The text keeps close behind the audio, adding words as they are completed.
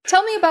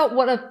Tell me about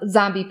what a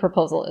zombie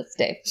proposal is,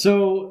 Dave.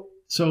 So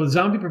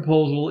zombie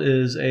proposal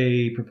is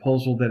a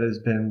proposal that has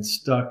been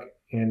stuck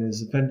and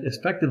is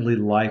effectively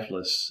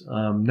lifeless,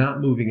 not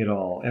moving at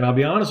all. And I'll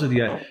be honest with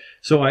you.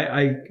 So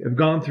I have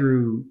gone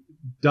through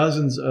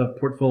dozens of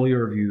portfolio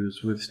reviews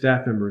with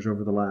staff members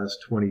over the last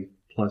 20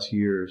 plus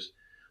years,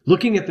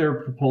 looking at their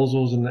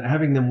proposals and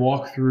having them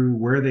walk through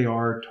where they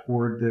are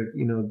toward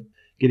the,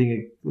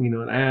 getting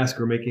an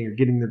ask or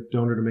getting the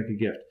donor to make a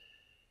gift.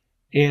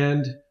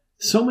 And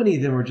so many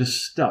of them are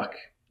just stuck.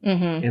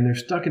 Mm-hmm. And they're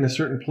stuck in a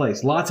certain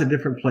place, lots of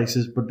different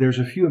places, but there's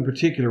a few in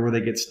particular where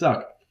they get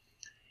stuck.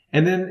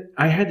 And then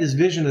I had this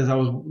vision as I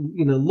was,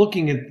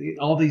 looking at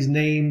all these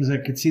names. I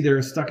could see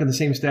they're stuck in the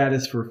same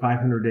status for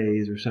 500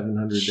 days or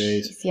 700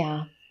 days.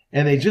 Yeah.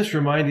 And they just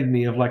reminded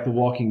me of like The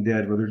Walking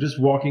Dead, where they're just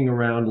walking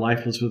around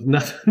lifeless with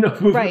nothing, no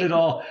movement at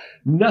all.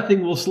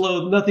 Nothing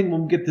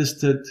will get this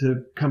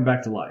to come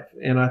back to life.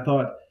 And I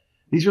thought,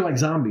 these are like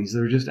zombies.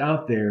 They're just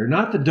out there.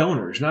 Not the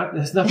donors. It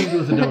has nothing to do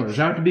with the donors.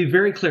 I have to be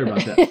very clear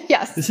about that.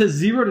 Yes. This has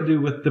zero to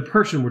do with the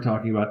person we're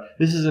talking about.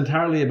 This is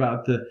entirely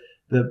about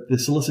the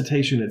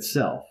solicitation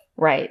itself.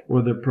 Right.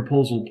 Or the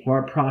proposal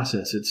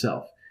process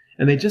itself.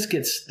 And they just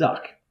get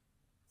stuck.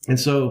 And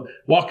so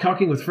while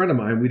talking with a friend of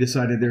mine, we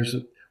decided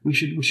we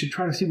should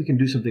try to see if we can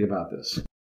do something about this.